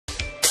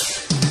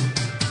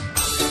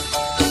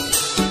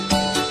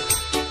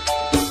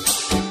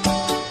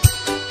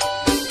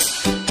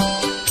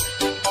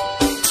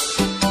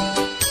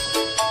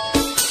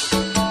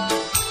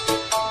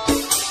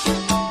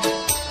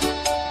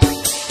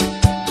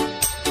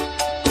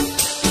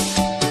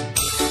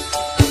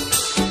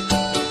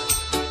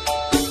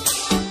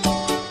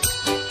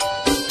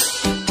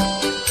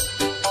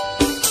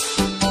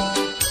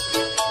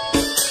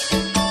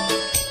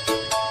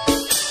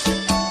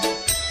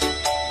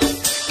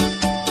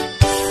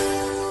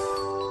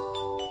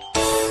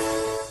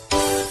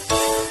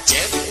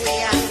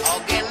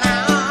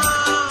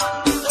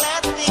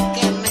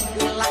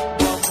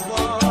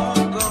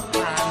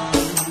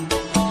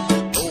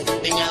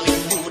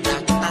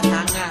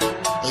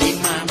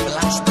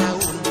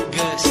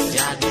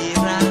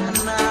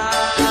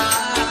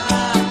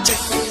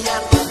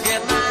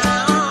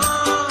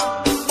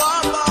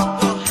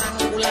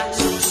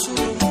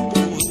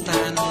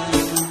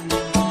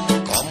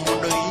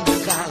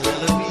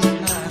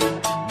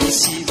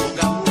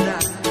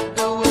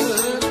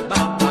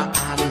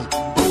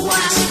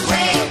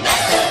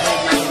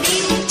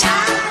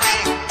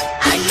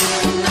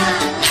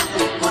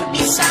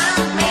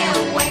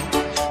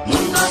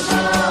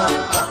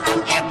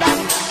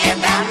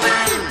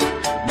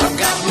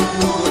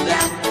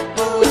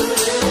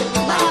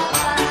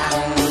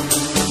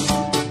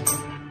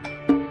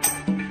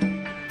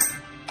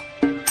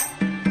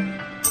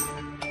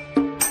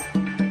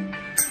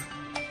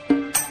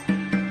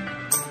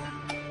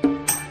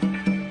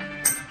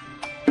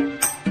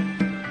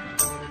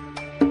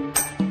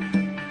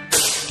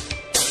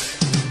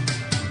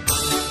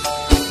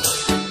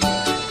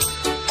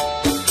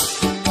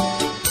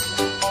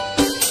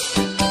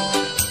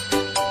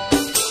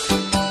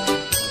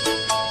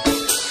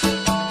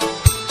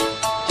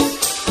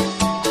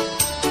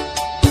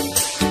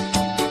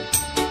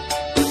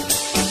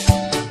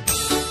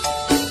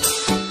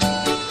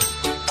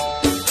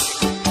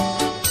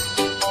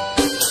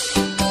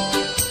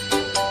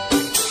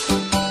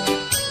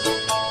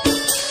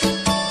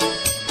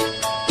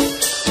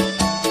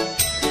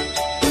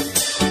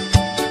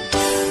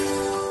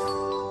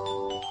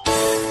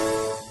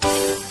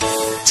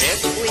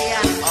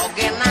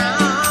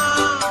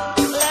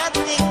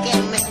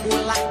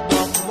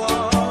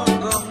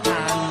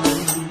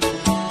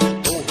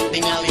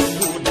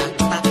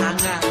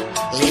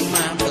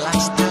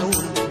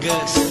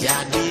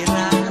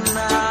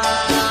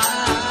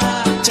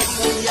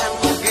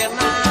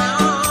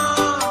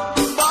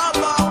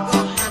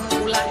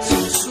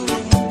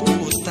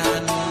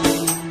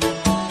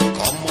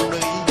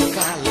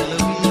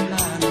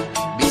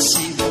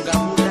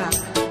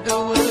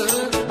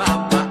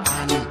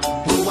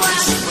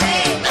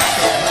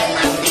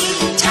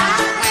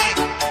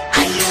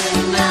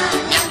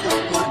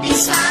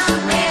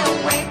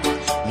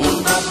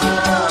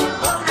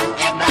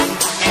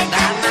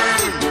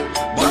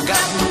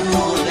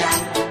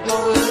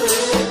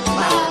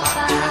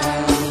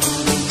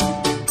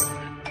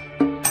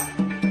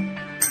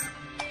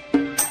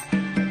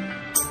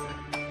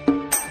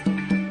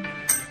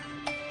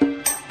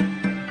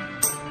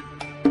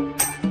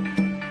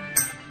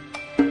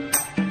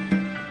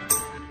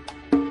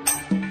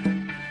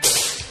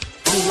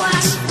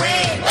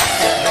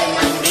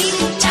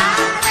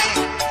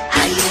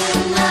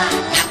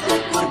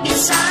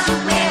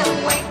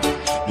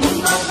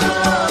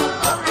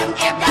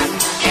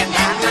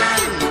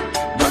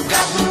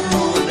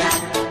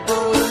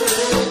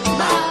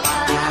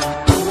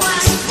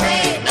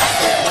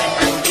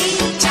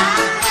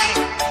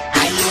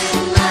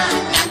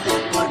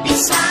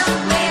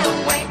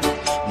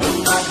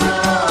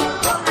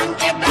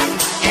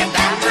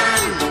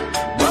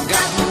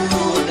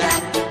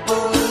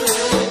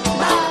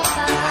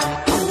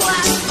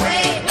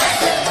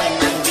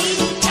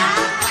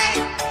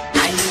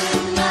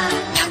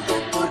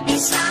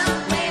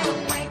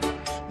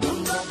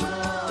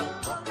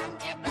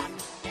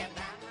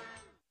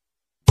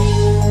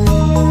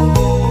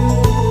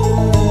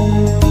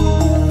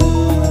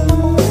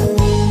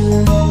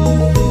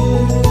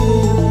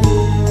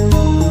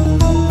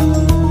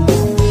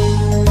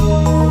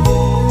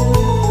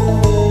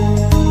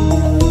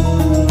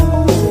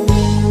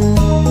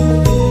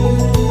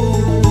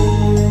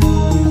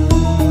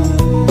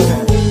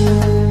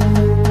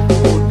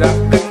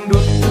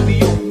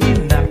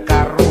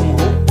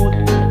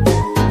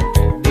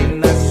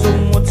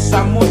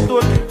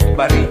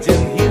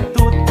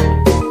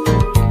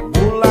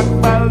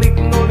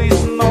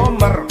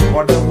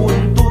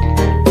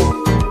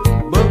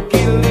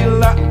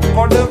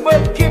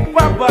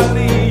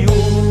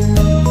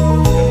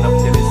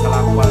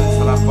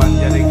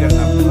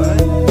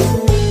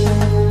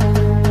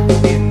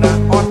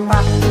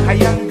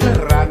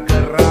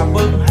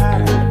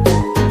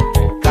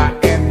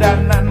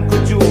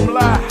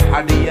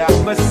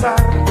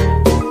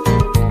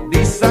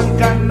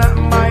disangka nak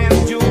main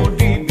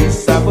judi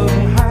bisa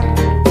benghar,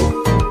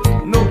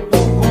 nu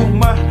puguh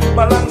mah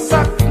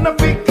balangsak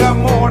nepi ka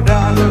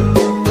modal.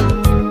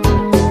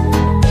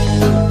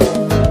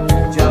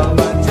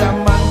 Jalma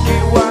jaman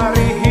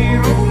kiwari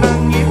hirup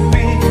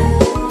nangipi,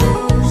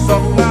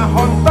 sok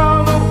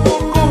ngahontal nu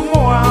puguh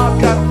moal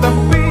ka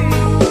tepi,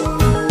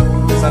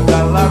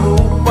 segala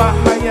rupa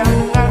hayang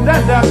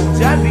ngadadak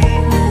jadi,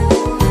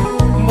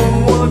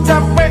 mungul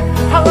capek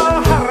halal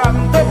haram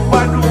teu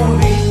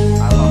paduli.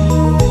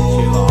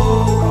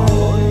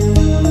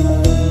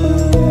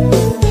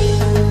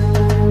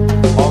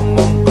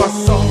 Omong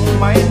kosong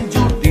main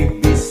judi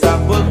bisa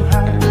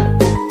benghar,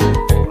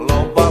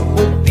 loba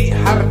bukti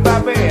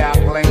harta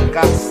beak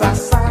lengkap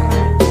sasar,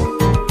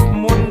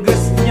 mun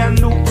geus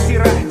nyanduk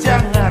sirah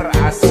jangar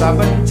asa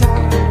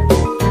bencar,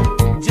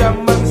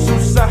 zaman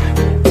susah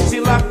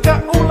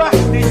cilaka ulah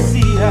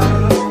disiar.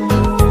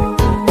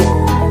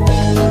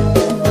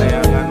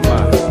 Layangan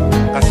mah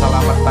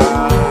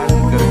keselamatan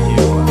keur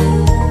jiwa,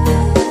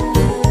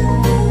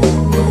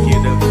 beuki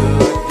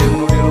deukeut jeung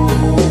nu di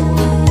luhur,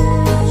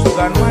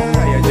 sugan mah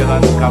aya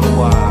jalan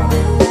kaluar,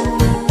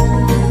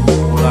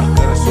 ulah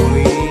keur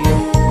sulit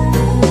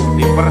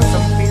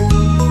dipersempit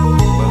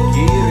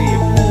beuki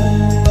ribu.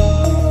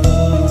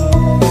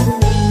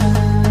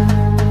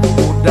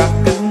 Budak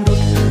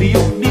gendut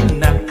diuk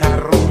dina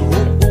karung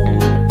hukum,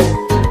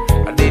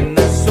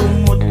 dina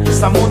sumut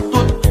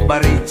samutut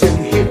bari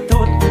jeung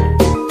hitut,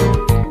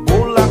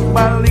 bulak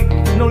balik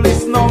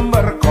nulis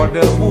nomor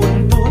kode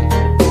buntut,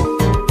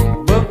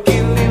 beuki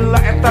lila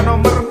eta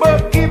nomor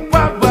beuki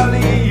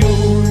pabaliun.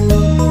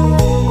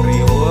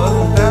 Riweuh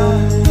dah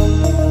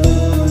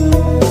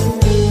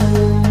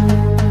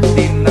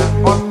dina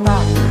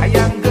otak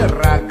hayang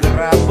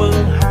gera-gera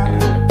benghar,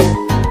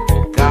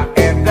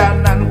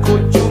 kaedanan ku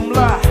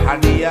jumlah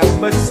hadiah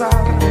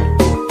besar,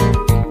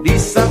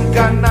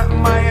 disangka nak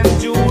main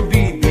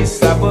judi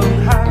bisa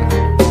benghar,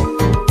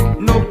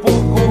 nu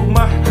puguh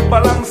mah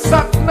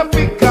balangsak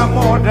nepi ka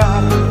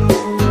modal.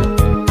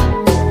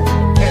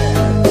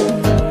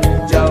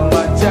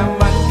 Jalma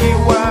jaman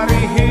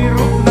kiwari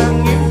hirup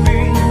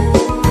nangipi,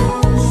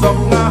 sok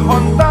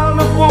ngahontal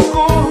nu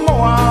puguh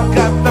moal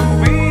ka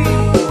tepi,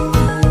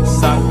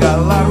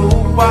 sagala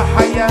rupa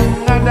hayang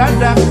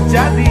ngadadak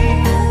jadi,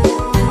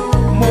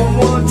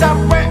 mungul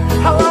capek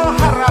halal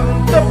haram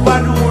teu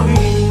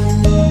paduli.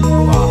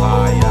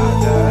 Bahaya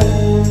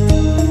guys.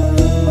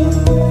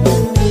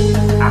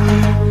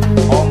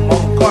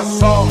 Omong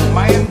kosong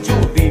main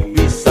judi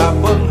bisa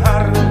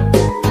benghar,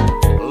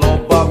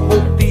 loba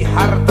bukti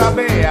harta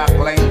beak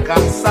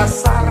lengkap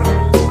sasar,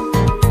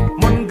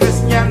 mun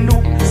geus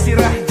nyanduk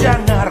sirah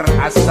jangar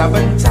asa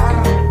bencar,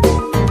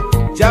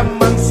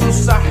 zaman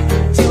susah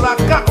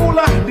cilaka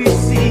ulah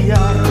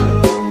disiar.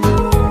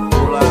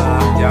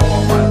 Ulah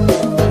jamoman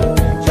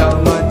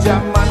jalma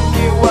jaman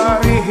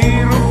kiwari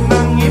hirup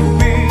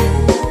nangipi,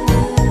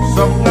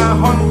 sok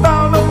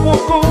ngahontal nu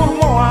puguh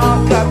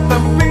moal ka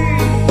tepi,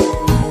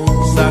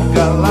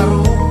 sagala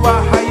rupa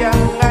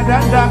hayang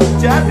ngadadak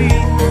jadi,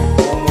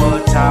 mungul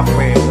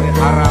capek we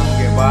haram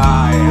ge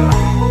bae lah.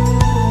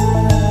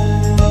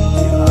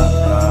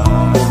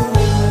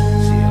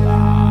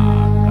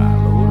 Cilaka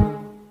lur.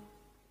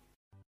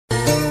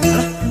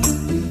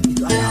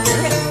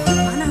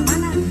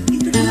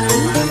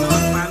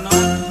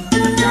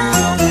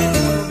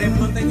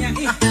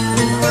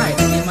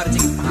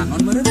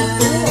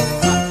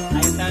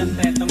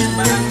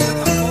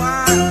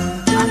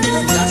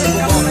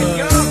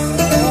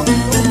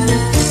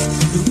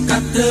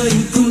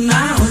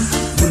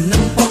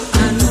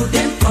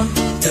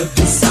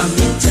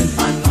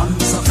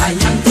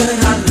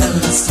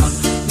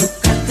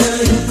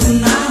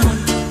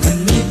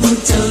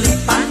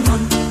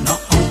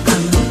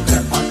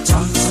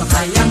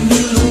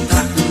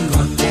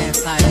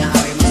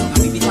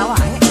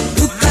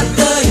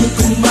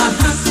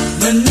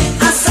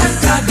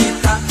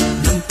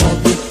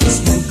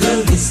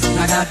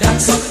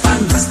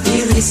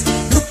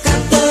 Luka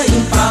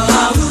teuing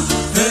palau,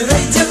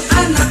 geureuy jeung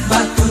anak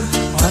batur,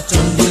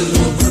 ocon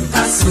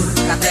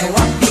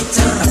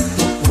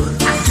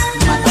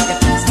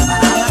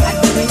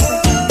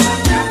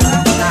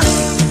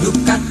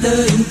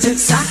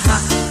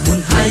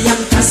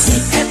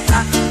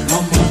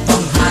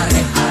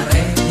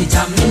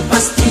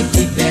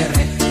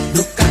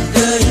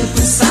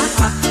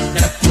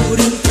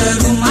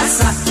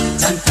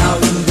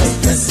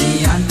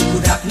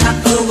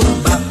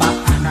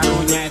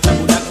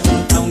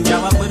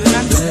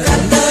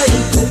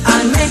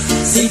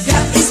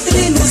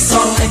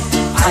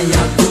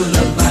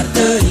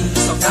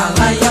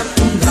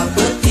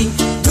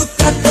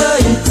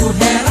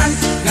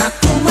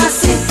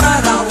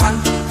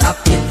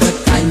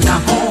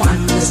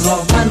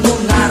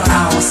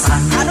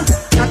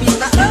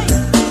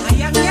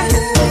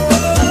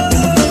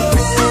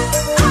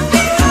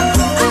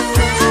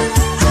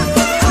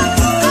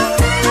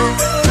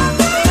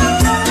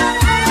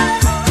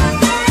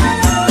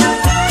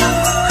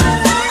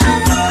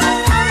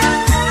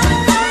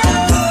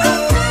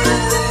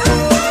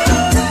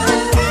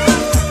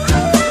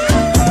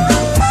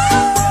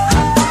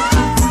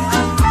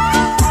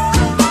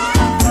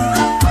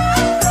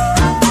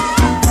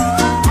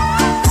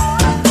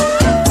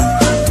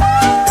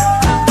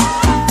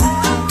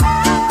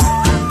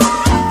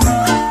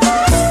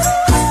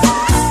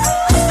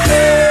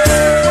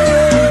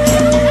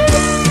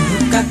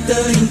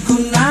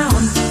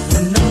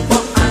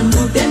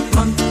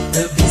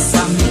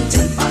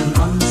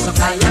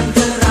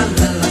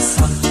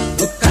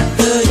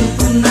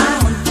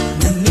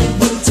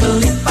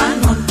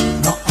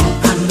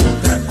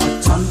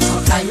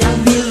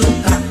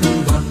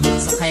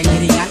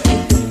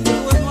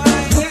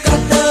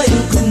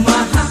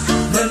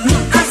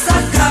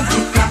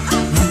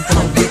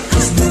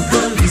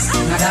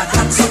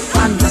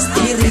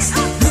manis,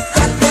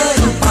 buka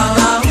teuing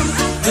palaun,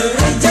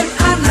 gerejen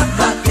anak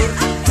batur,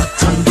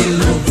 pecon di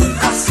lubung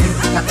kasir,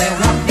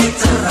 katewak di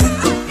cerep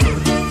tutur.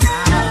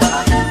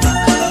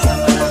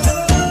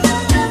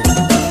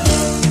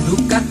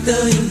 Duka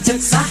teuing cek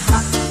saha,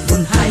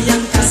 pun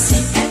hayang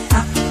kasih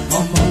eta,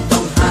 ngomong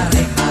tong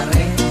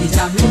hare-hare,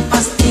 dijamin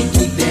pasti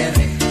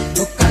didere.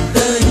 Duka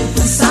teuing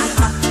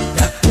usaha,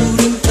 dak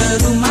kuring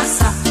teu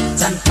masak,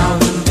 can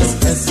kawin geus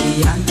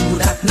kesian,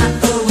 budakna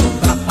teu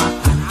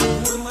bapaan.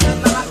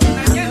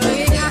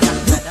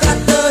 Duka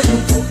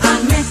teuing ku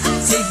aneh,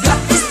 siga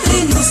istri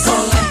nu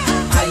soleh,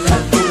 aya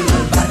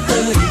kulebar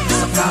teuing,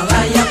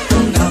 sakalayak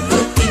tunggal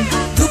peuting.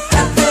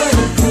 Duka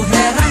teuing ku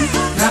heran,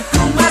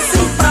 ngaku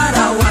masih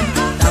parawan,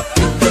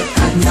 tapi teu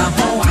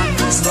kanyahoan,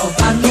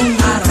 slogan nu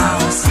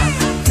ngaraosan.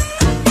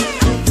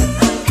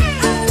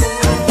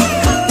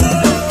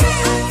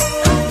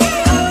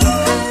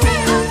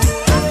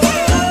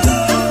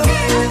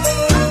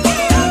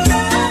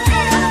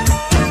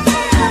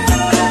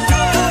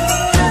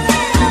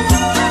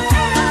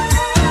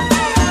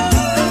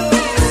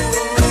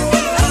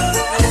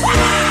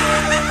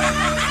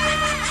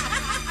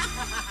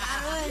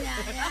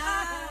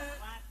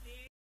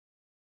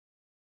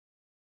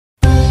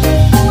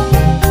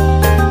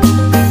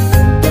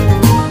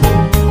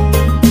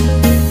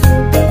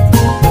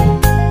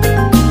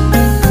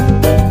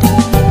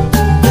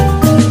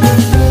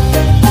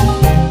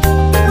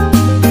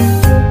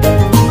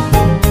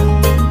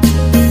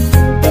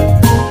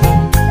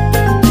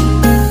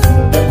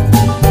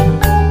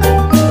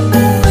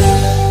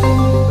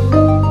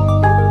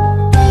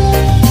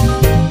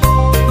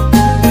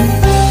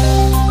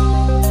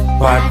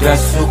 Pada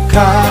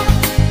suka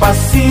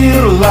pasir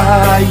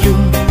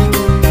layung,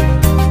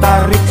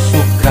 tarik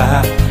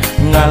suka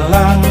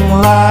ngalang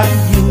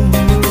layung.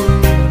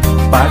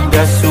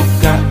 Pada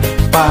suka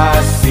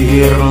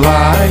pasir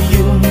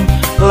layung,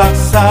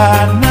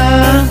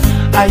 laksana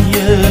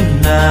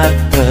ayeuna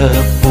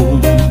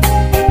tepung.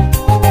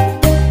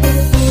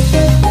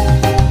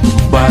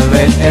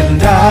 Bale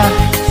endah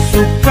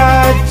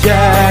suka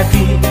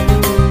jadi,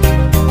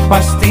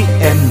 pasti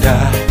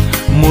endah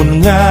mun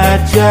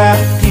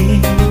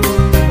ngajaki.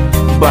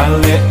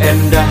 Bale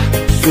endah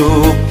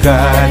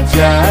suka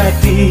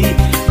jadi,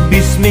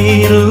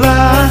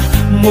 bismillah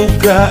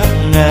muga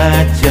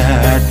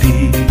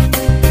ngajadi.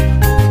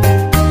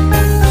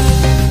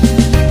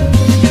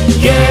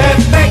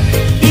 Getek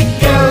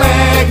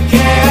dikelek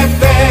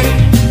getek,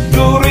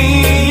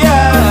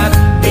 durian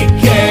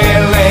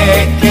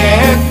dikelek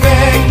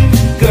getek,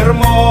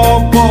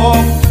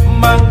 kermobok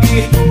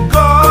manggih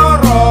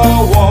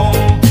korowong,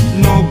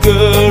 nu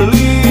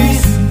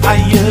gelis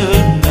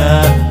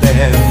ayeuna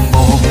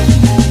tembok.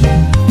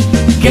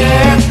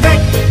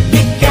 Getek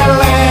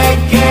dikelek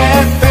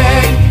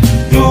getek,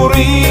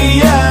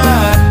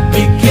 durian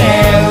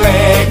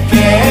dikelek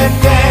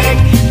getek,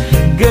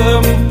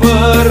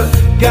 gemper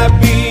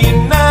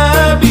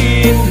gabina-bina,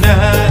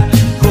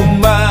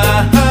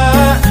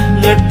 kumaha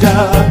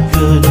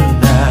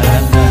ngedakeunana.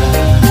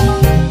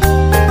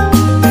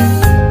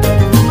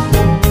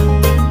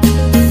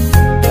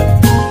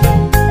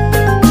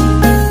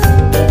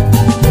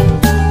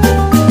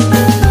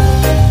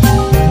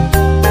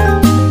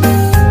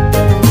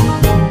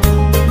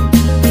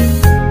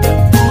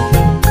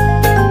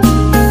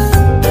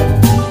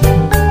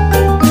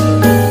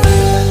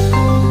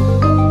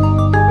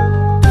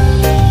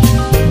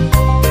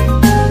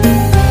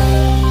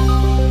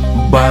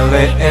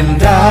 Bale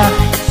endah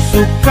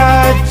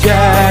suka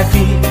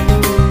jadi,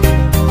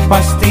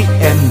 pasti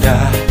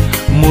endah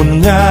mun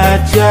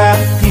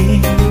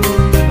ngajaki.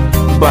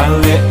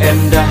 Bale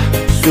endah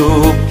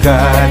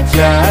suka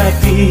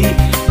jadi,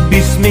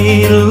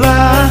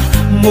 bismillah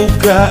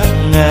muga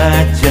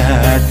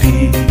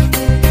ngajadi.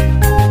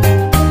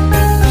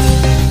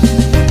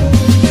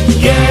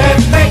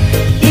 Getek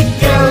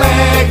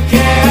dikelek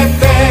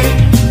getek,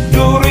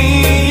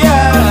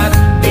 durian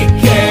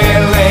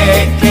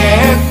dikelek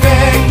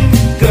getek,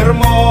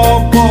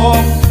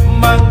 kermobok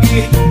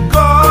manggih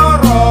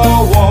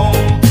korowong,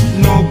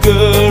 nu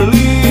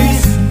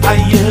gelis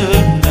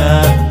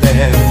ayeuna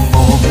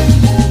tembok.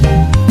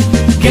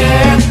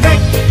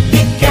 Getek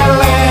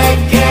dikelek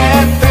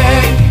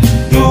getek,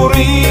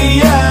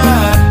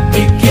 durian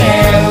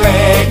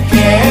dikelek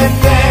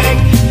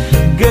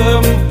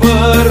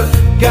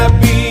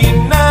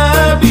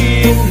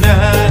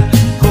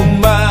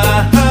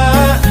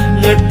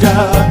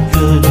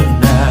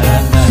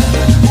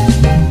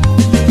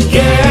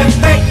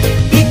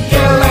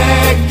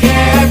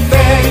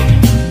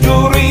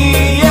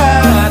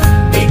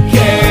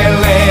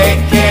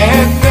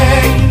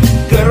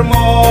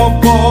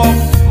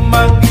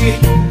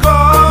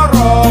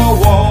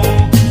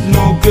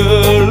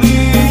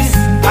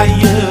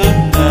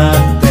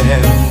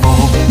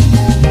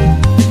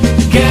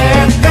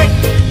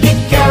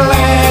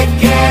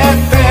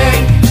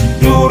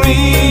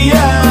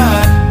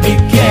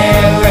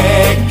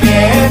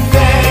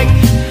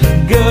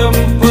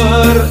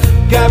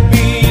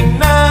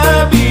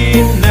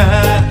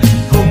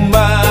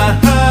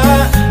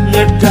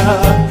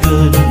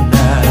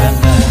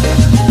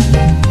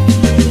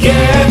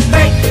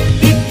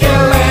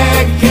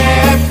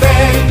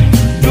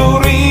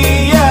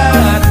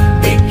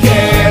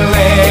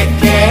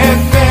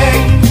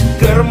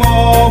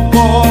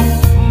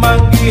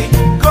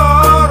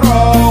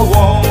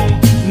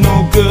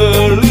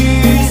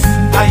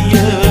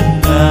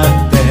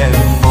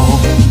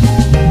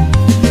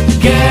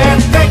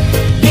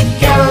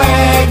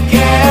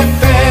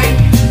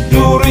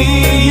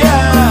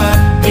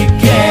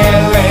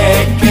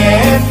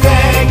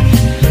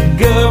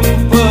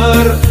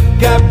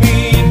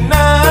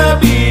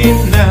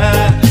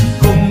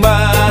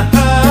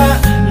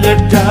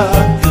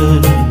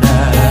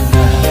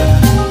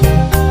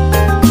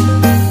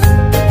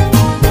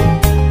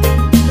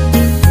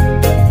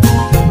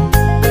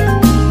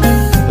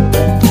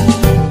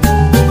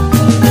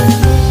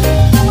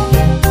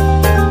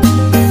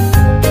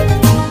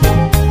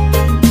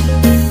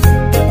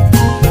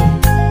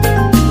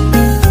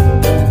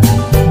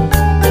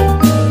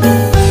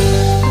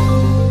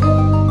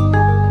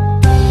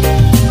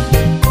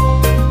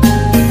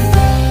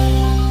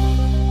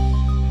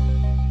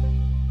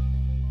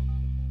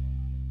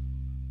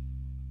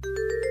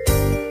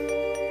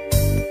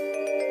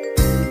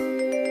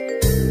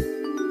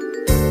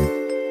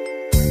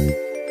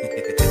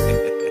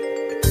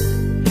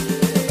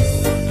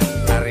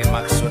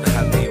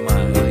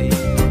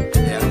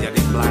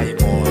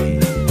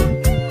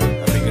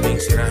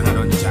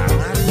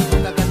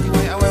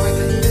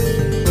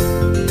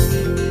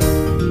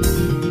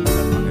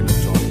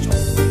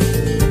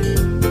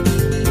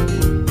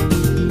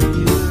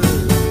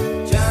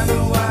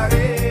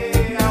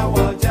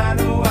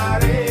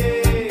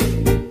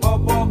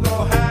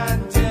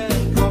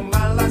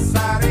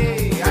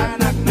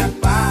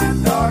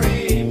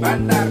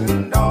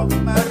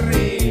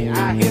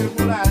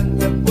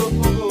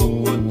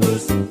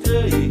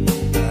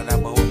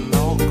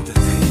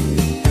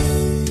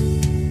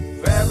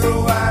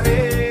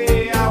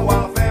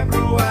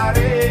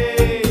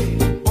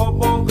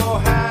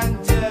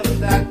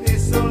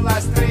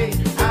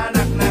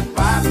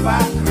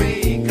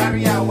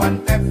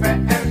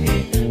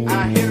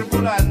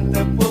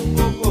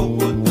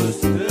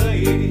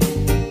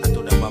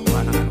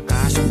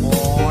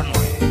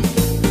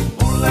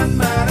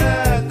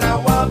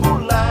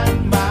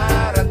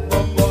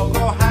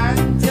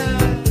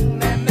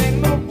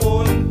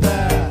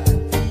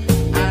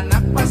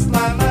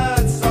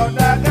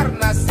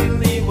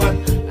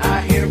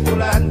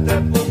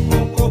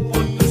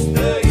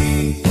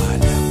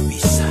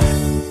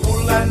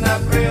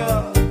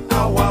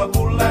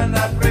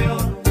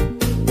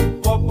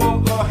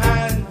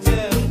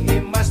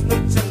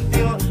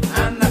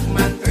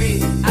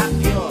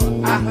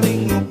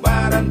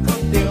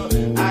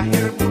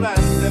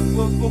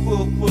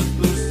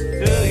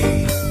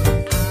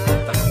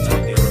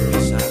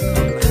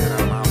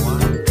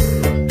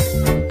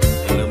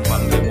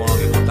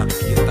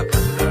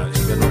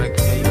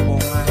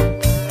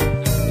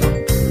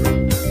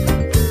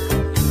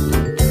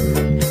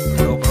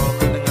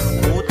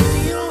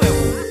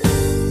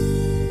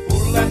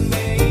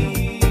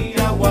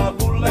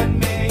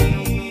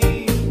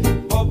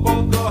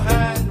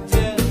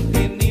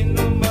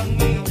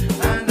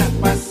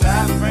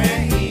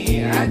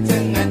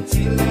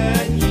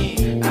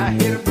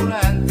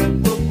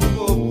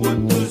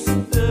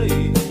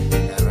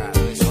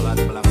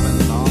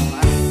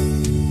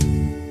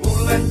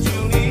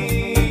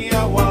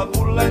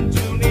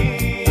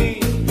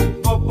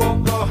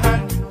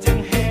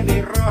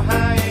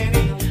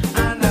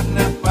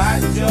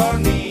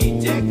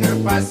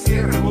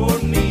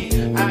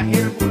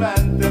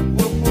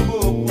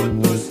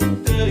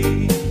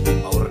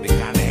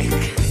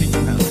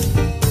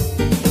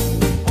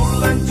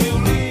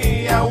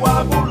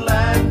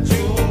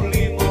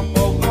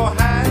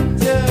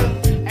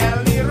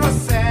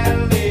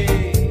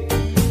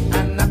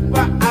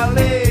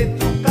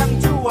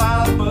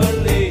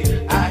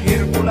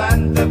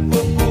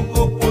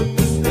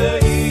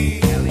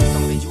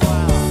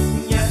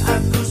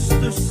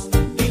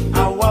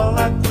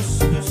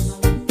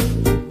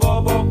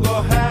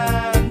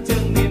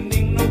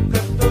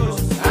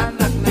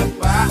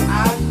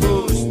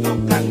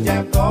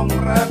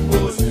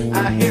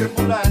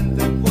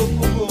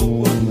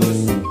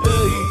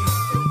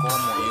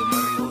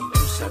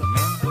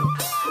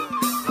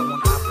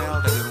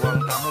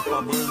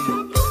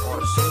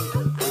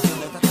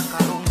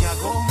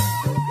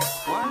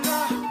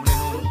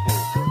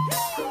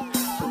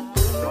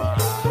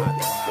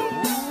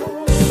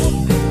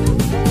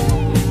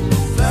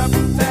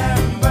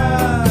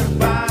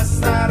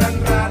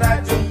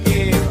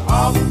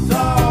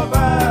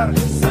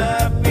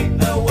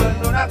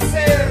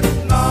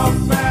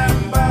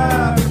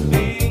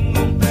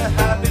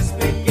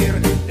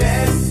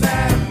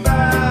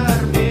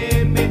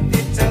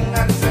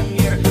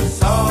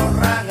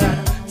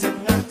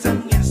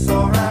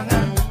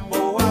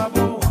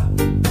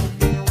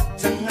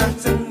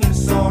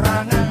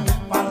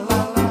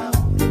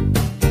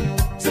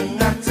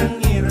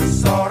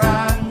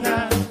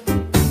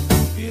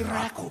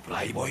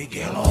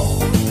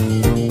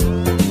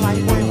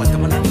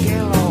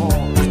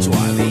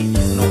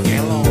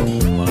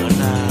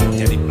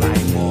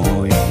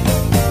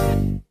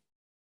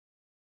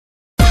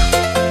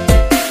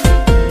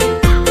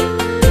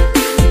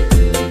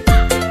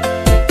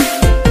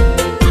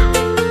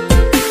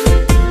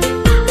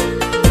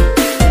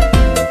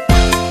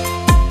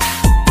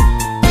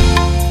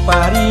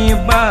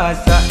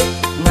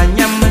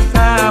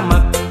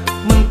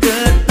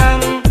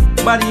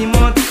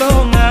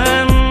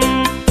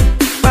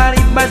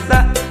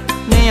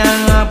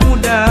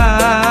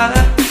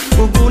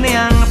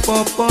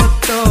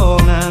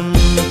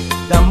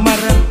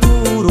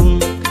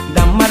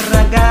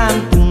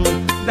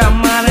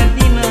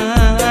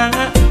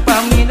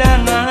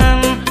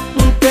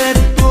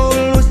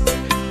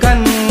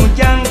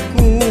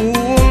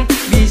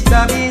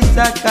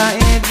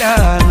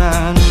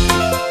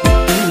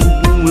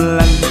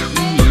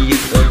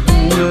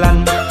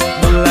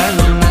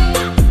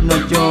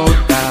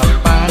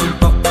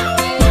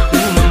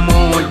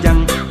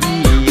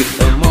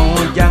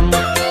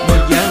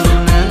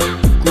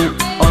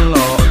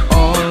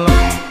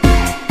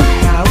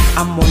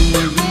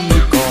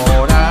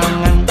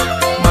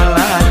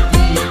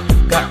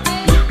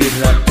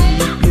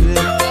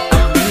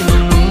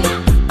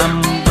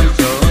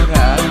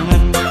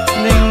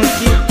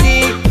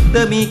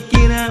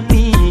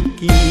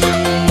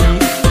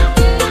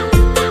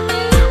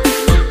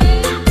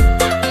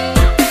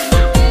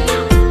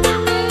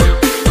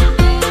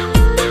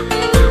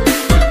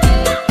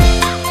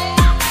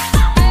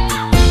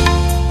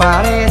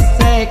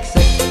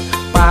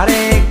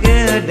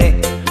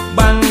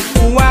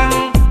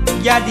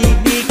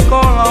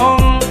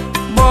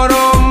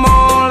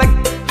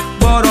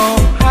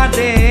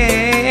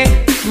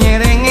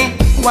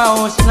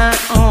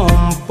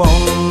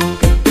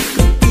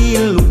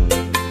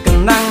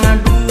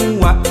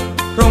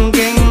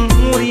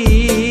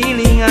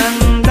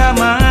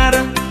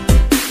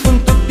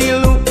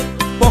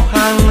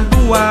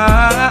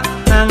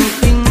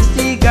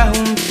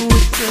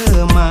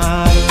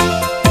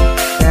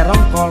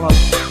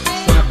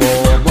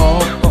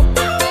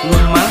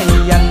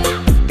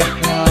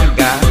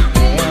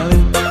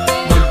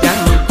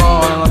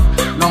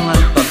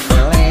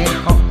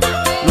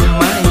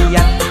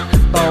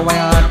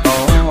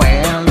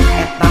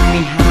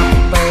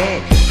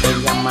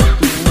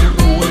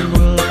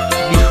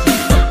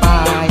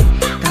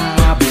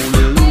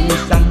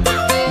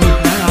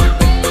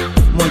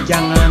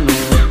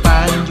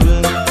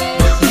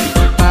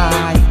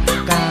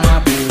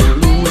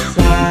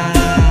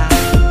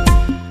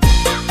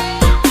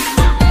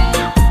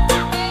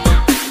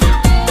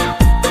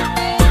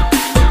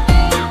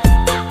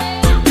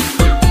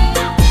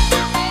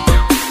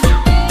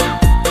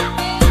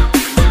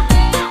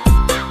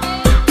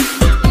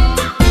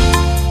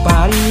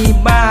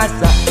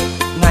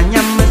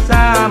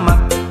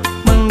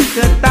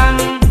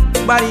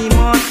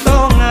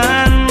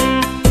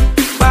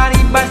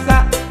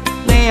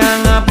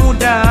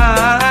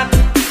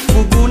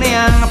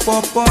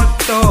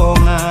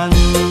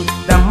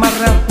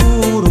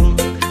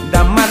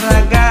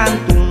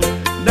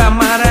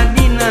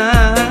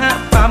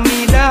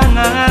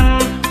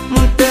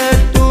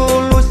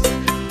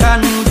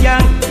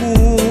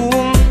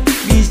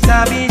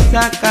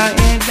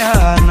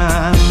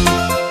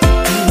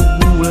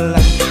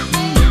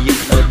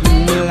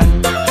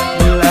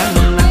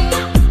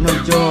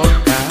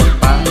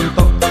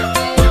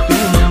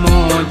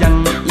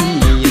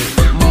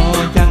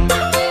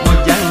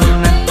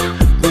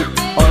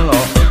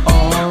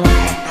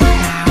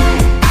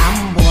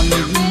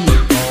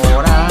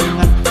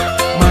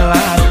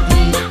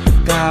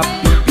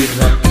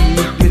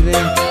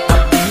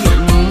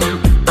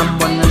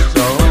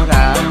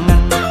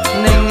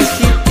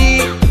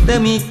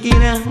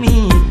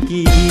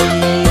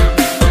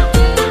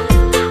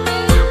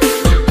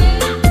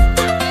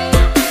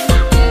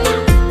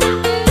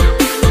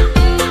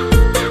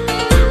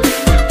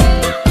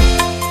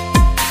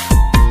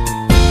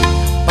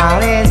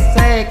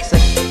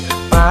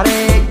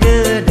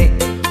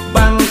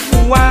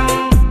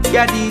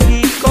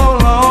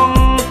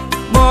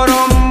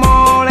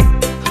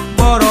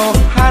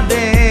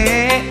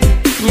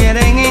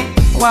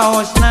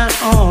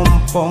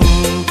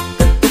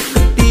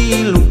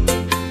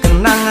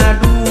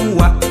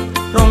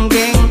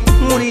Ronggeng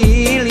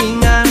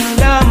ngurilingan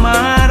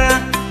damar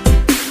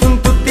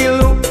untuk tilu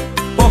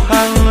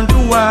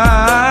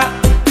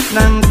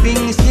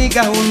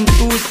gaun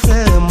tu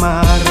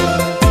semar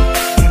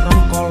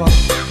herong kolot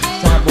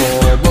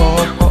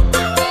sabobo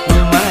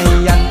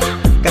lumayan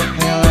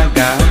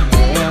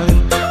gahel-gahelin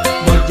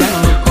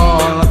bojang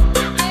kolot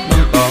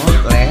mentot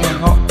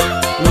leho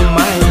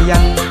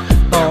lumayan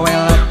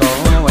towel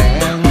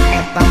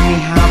eta mi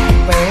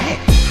HP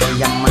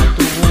hayang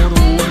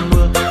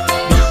maturun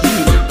bisi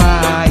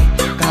pai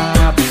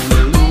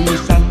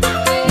kabulusan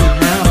mi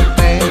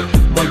HP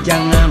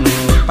bojang anu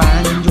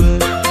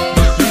panjul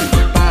bisi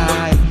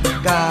pai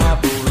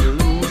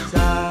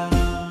kabulusan.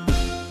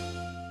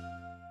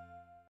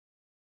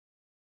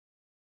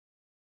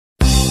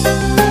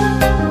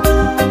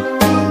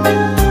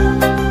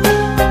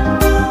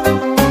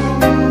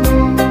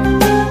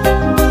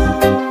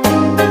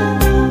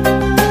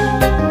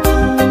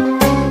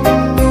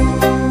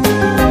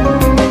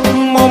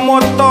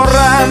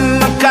 Momotoran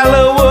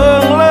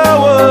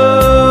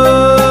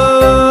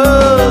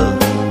kaleuweung-leuweung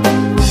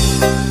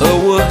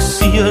eueuh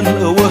sieun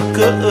eueuh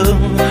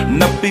keung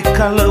nepi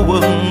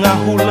kaleuweung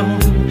ngahuleng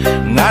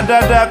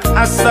ngadadak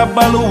asa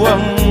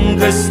baluweung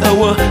geus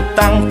eueuh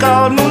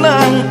tangkal nu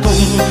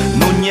nangtung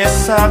nu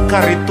nyesa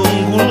kari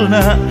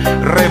tunggulna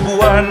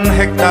ribuan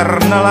hektar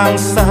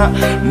nalangsa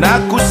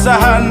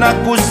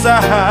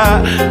nakusaha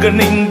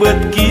geuning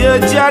beut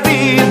kieu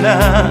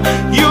jadina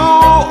yu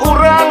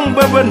urang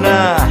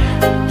bebenah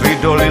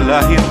ridho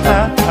lillahi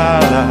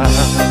ta'ala.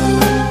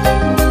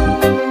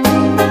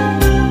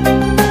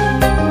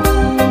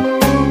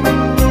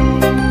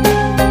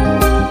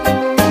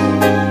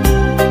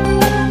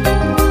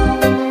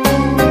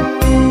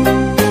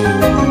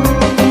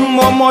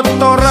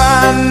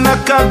 Momotoran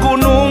ka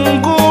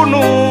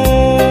gunung-gunung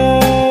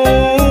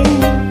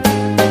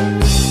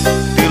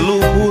di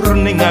luhur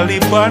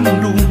ningali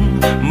Bandung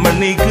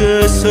meuni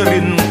geus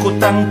seurin ku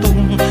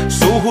tangtung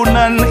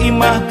suhunan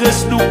imah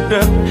geus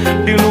dugdeg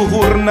di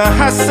luhurna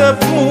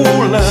haseup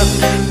mulet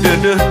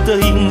deudeuh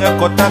teuing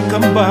kota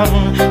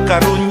kembang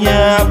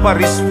karunya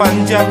Paris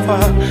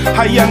Panjava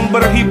hayang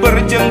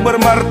berhiber jeung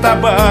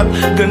bermartabat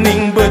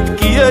geuning beut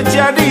kieu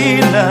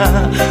jadina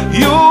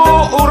yu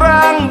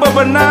urang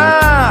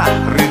bebenah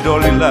ridho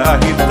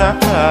lillahi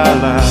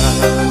ta'ala.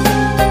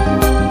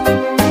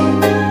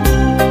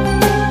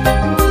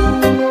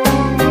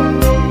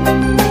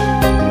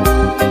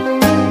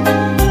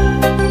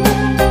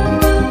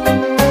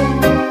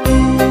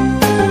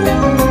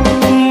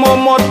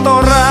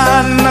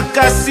 Momotoran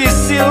ka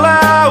sisi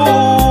laut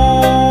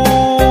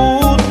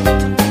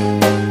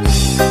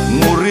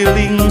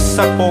nguriling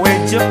sapoe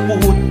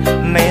jeput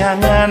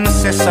neangan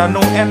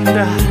sesanu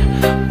endah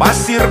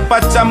pasir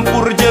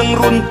pacampur jeung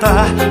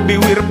runtah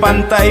biwir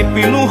pantai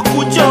pinuh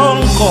ku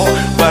jongko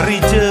bari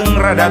jeung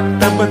rada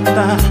teu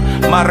betah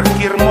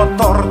markir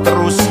motor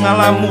terus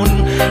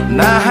ngalamun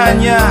nah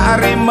hanya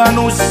ari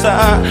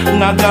manusia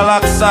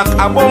ngagalaksak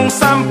abong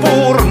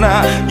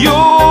sampurna yu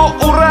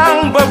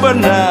urang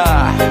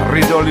bebenah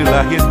ridho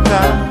lillahi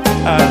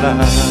ta'ala.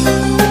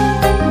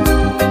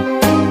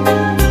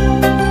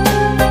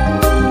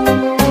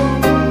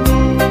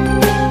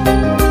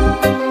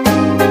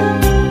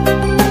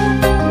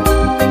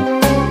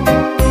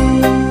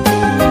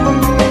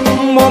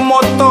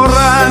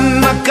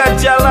 Momotoran ka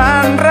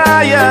jalan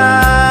raya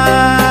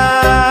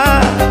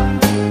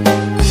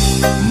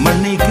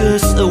meuni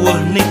geus eueuh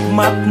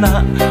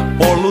nikmatna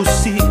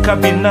polusi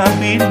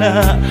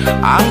kabina-bina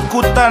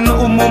angkutan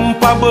umum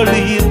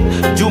pabelit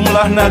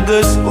jumlahna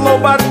geus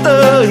loba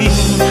teuing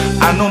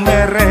anu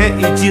mere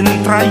izin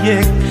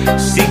trayek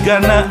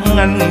sigana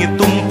ngan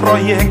ngitung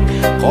proyek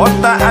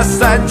kota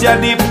asa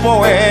jadi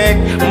poek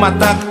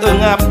matak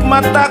eungap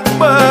matak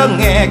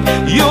bengek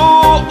yu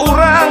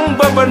urang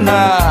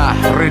bebenah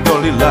ridho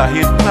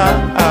lillahi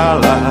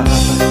ta'ala.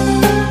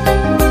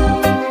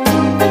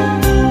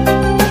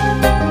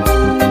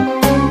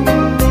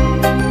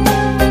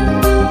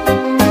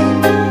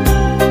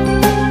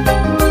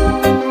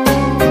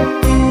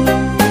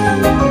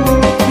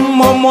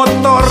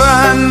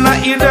 Momotoran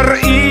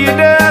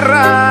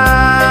ider-ideran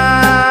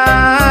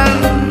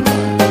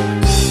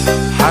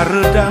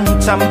hareudang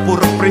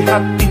campur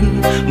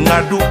prihatin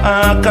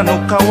ngadua kanu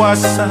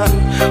kawasa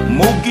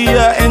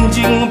mugia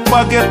enjing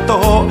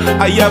pageto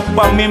aya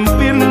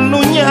pamimpin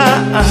nu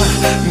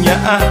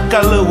nyaah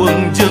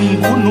kaleuweung jeung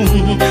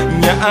gunung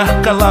nyaah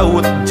ka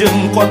laut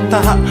jeung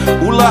kota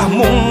ulah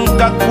mung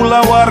ka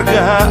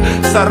kulawarga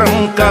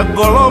sareng ka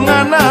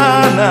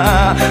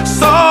golonganana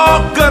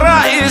sok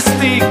geura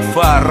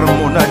istighfar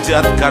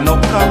munajat kanu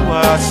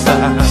kawasa.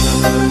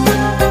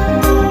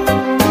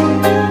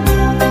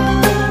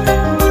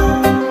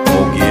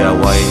 Mugia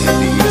wae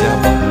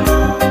diijabah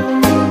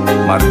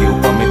margi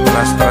upami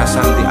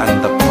teras-terasan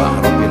diantep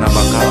rupina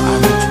bakal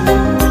hancur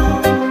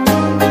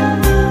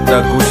da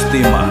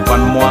Gusti mah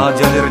pan moal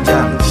jalir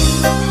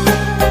janji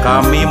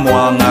kami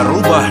moal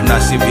ngarubah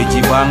nasib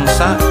hiji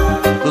bangsa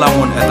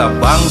lamun eta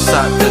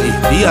bangsa teu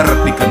ikhtiar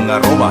pikeun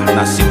ngarobah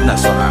nasibna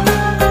sorang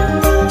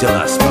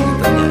jelas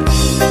pangitanya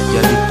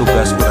jadi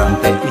tugas urang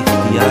teh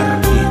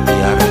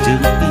ikhtiar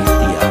jeung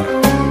ikhtiar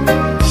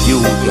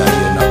yu di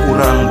ayeuna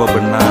urang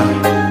bebenah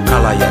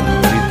kalayan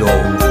ridho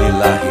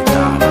lillahi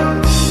ta'ala.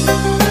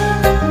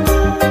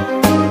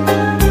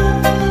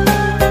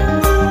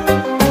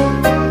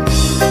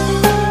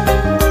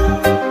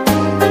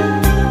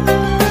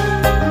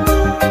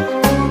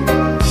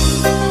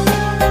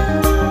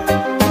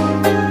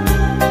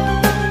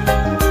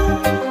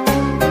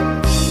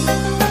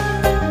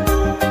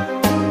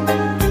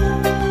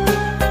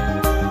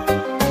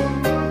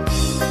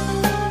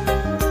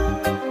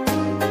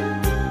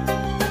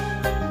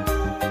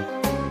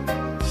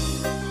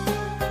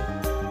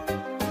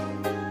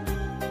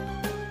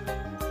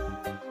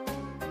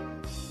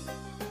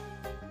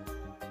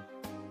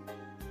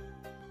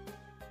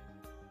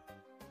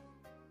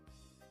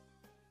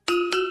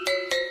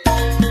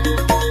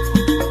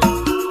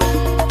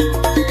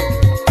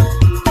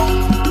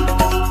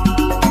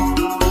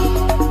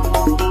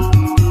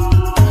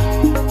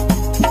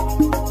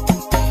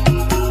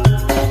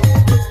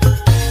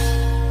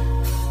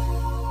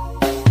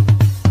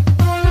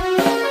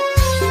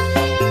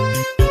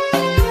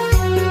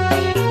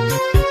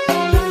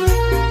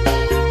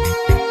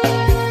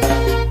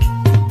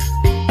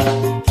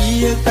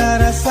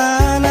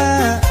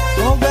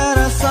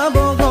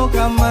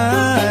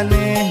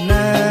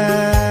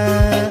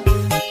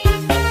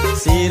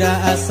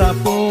 Ira asa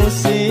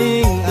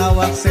pusing,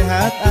 awak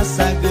sehat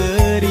asa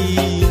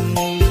gering.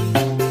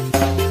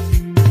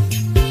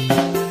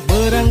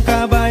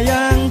 Berangka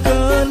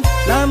bayangkeun,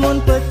 lamun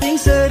penting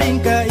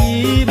sering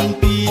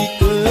kaimpikeun.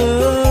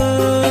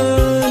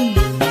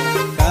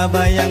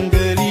 Kabayang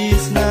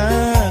gelisna,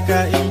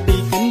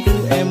 kaimpikeun ku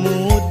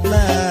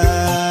emutna.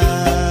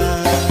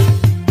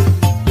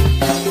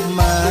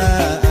 Ma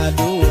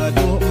aduh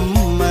aduh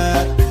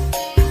emak,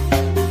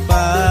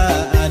 pa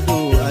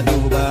aduh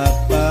aduh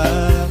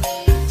bapak,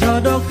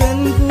 jodohkeun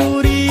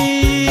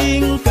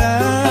kuring ka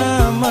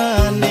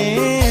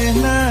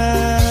manehna.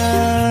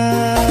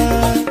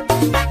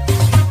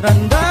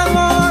 Randang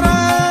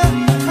orang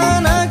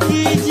anak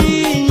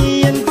hiji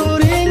nyieun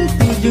kuring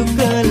tujuh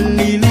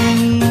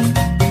keliling.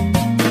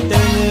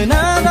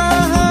 Teungeuna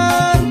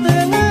dahan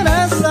teungeuna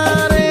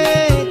sare,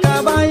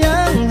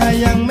 kabayang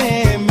hayang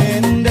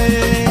memende.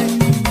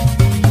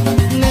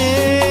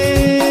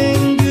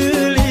 Neng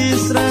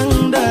geulis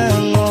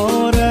randang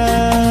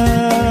orang,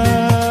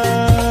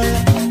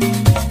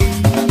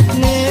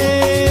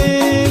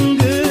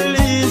 neng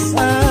geulis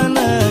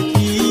anak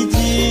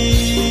hiji.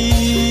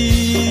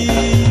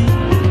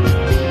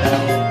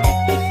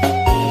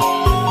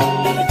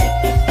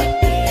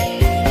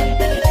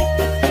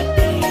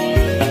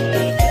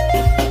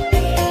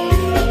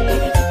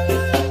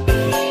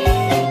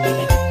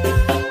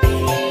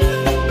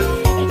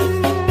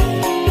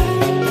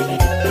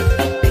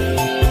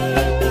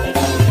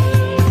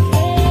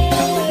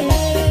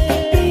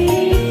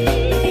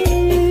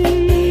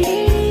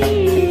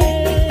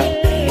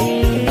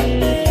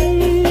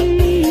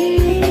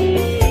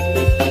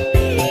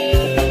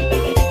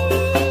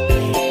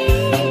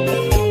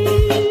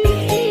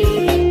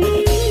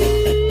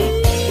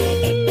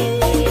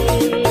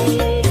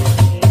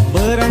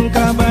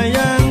 Berangka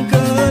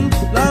bayangkeun,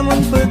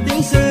 lamun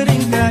penting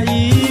sering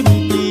kaimpikeun.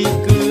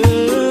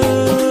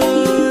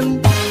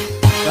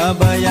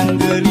 Kabayang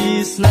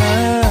gelisna,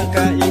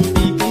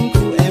 kaimpikeun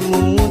ku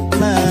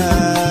emutna.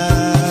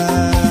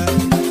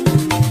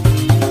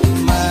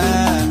 Ma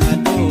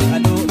aduh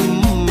aduh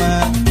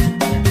emak,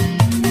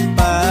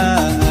 pa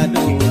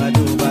aduh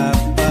aduh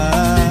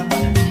bapak,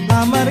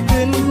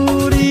 lamarkeun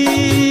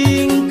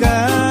kuring ka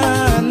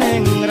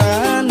Neng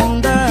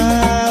Randa.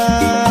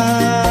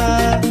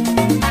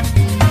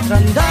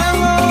 Randang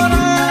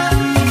orang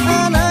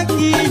anak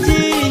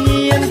hiji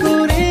nyieun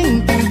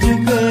kuring tujuh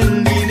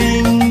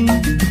keliling.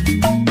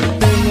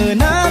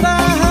 Teungeuna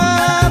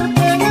dahar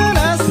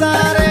teungeuna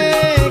sare,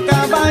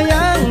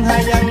 kabayang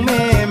hayang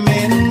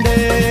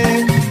memende.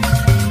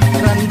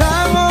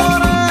 Randang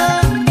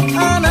orang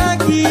anak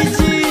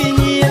hiji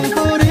nyieun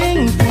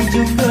kuring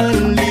tujuh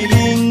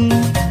keliling.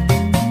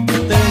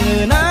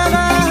 Teungeuna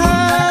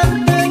dahar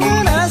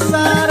teungeuna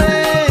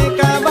sare,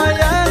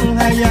 kabayang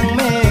hayang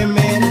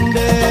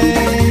memende.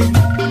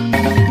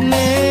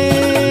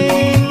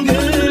 Neng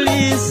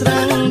geulis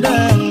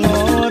randang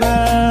orang,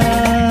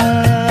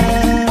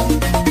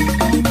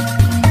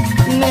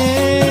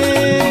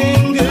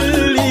 neng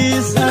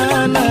geulis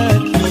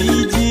anak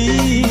hiji.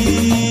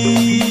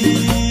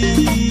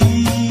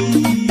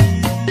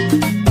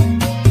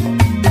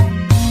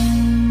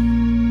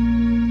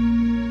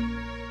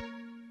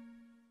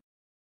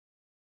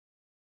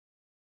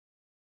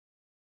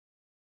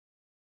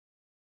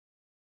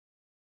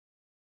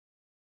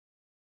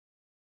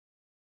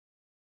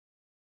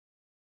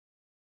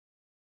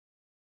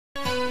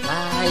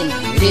 Lain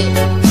diri,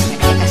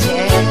 kasih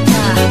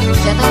enak.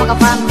 Saya tahu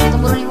kapan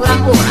temurun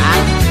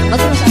kurang-kurang.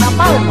 Betul sana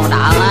apa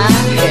modalan?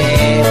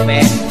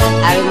 Beb,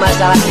 ari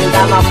masalah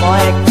cinta mah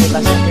poek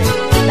bebas teh.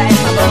 Da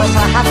eta mah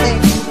masalah hati,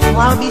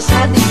 moal bisa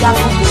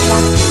diganggu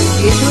bukan.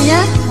 Itunya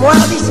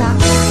moal bisa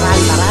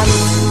lantaran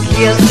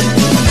kieu.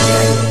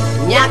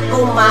 Nya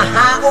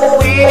kumaha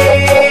uwi,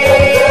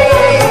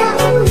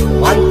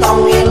 montong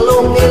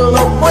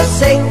ngilu-ngilu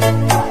pusing.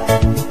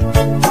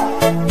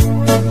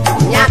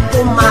 Nya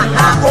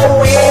kumaha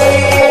uwi,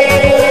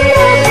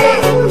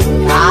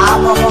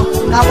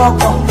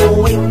 kabok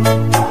kuing.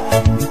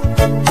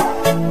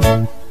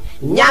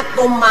 Nya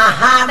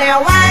kumaha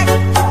dewek,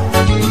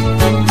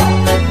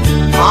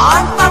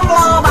 ontong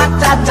loba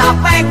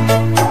cacapek.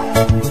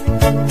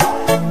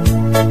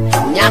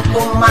 Nya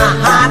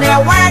kumaha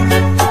dewek,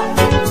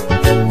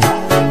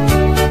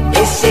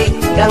 isi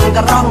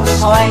genggerong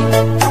soe.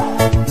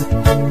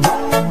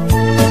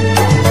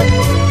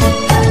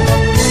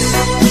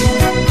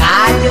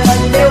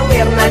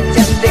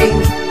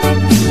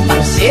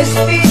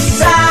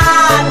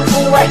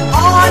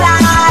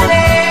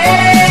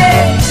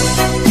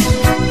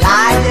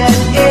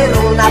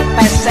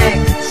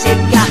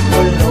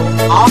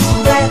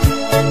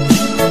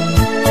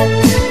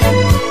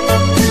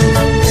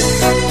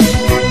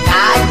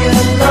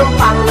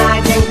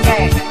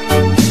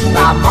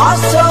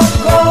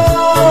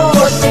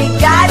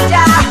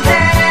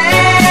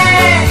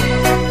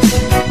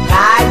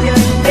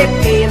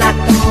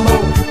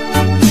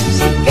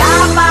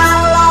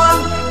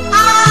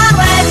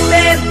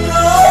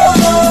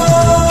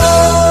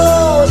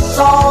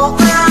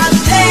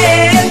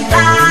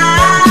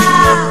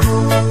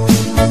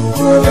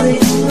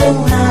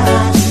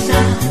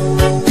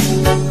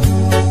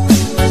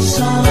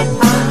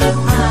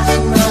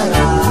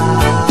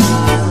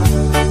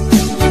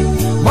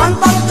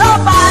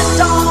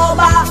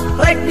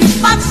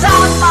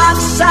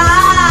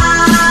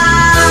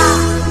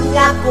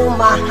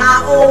 kumaha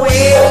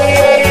uwi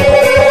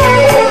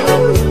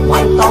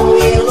montong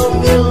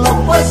ngilu-ngilu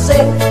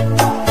pusing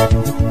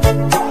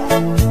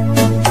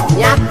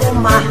nya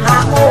kumaha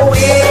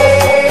uwi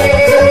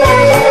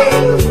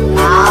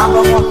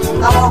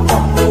kabok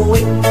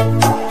uwi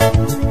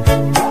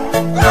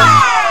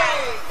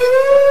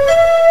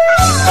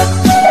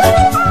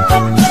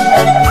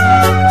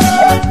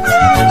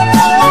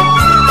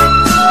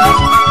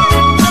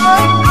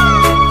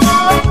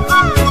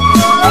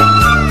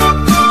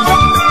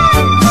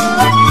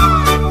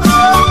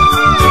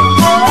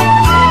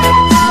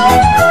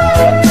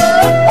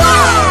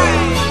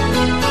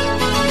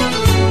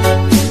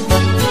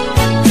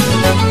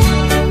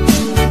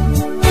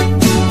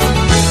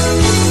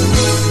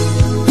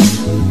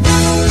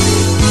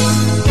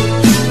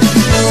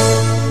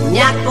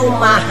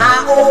kumaha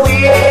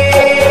uwi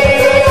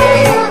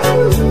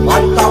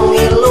montong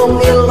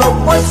ngilu-ngilu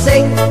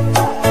pusing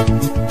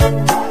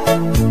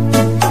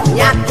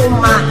nya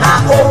kumaha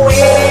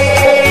uwi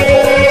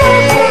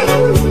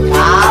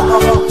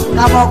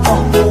kabok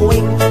uwi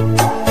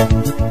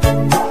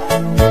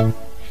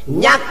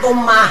nya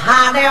kumaha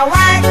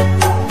dewek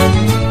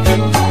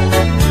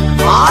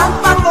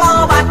montong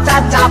loba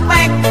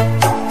capek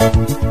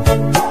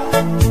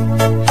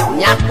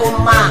nya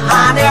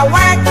kumaha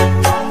dewek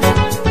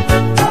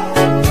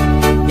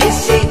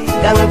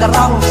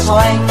gerong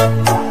soe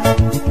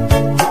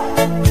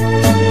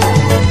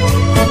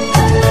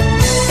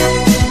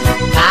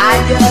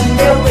kajen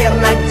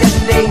dewirna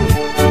jeding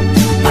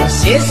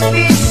persis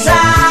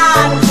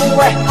pisan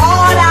kue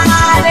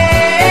orane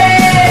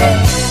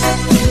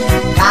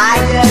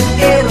kajen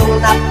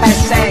dirungna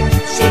pesek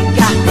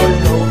singgah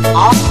dulu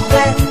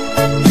oke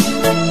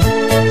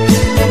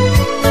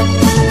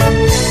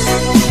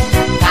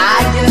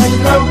kajen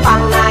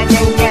lempang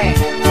najengke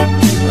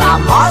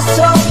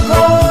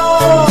lamosoko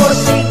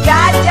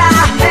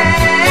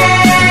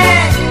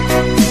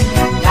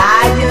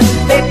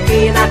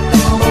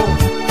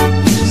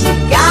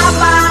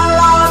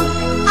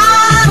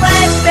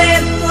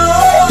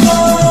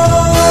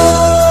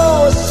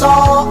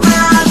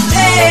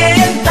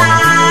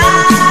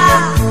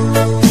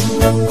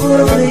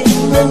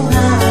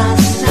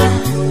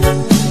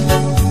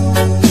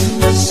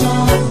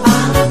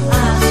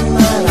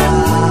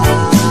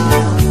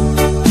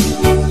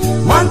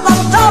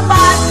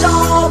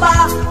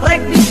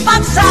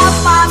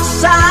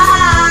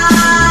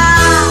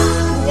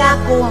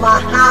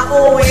kumaha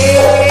uwi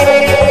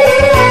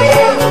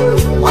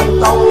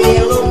montong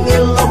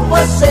ngilu-ngilu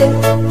pusing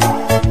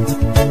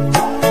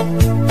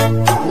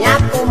nya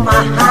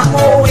kumaha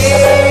uwi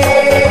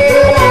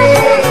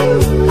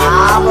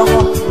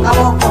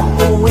kabok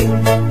uwi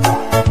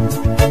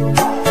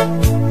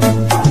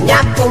nya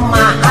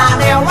kumaha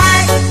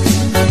dewek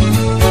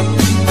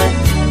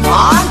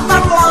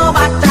montong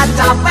loba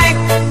capek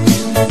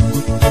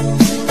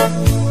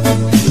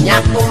nya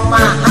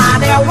kumaha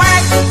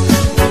dewek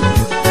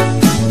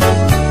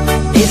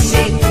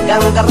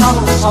gerong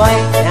soe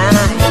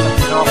nah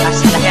itu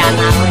kasih teh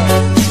anak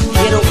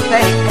hirup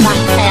teh kena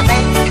tete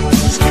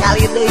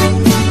sekali deui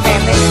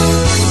tete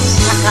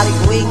sakali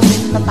kuing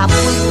tetap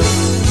kuing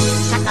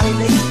sakali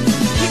deui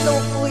kitu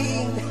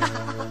kuing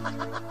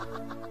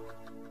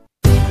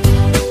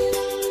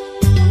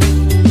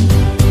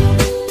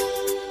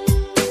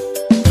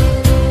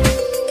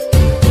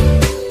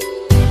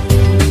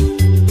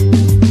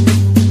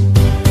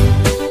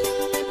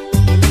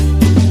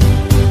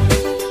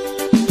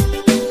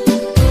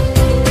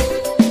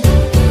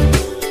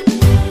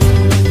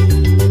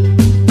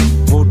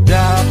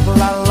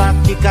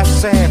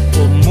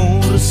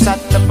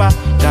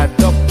ka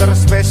dokter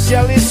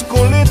spesialis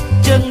kulit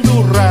jeung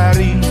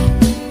duraring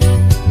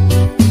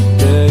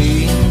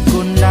teuing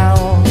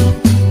kunaon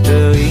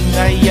teuing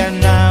aya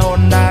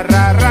naon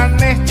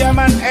nararaneh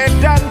jaman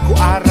edan ku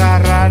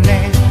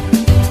araraneh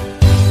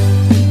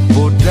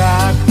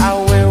budak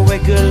awewe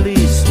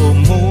gelis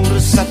umur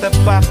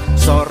satepak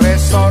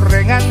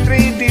sore-sore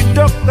ngantri di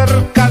dokter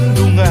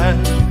kandungan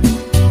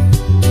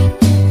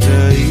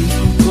teuing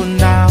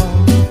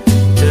kunaon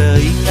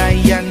teuing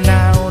aya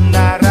naon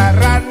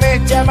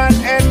nararaneh jaman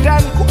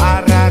edan ku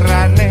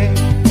ararane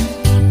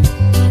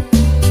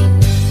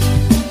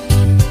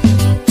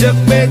cek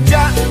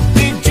beja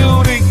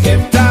dicurig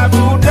eta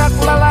budak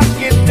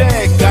lalaki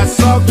teh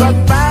kasogot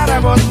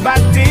parabot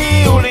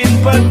bati ulin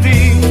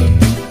penting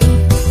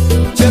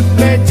cek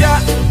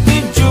beja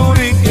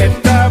dicurig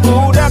eta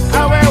budak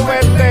awewe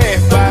teh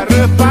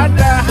bare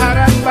pada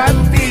haran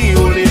bati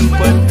ulin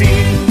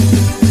penting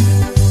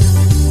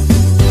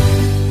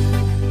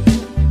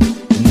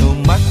nu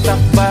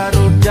matak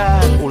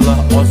barudak ulah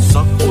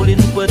osok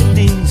ulin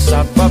penting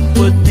sabab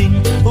penting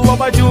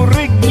loba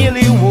jurig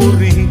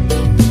nyiliwuri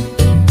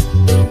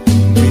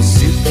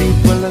bisiti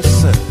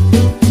belesek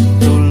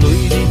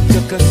tuluy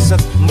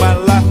dikekeset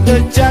malah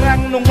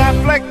jarang nu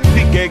ngaplek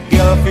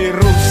digegel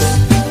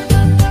virus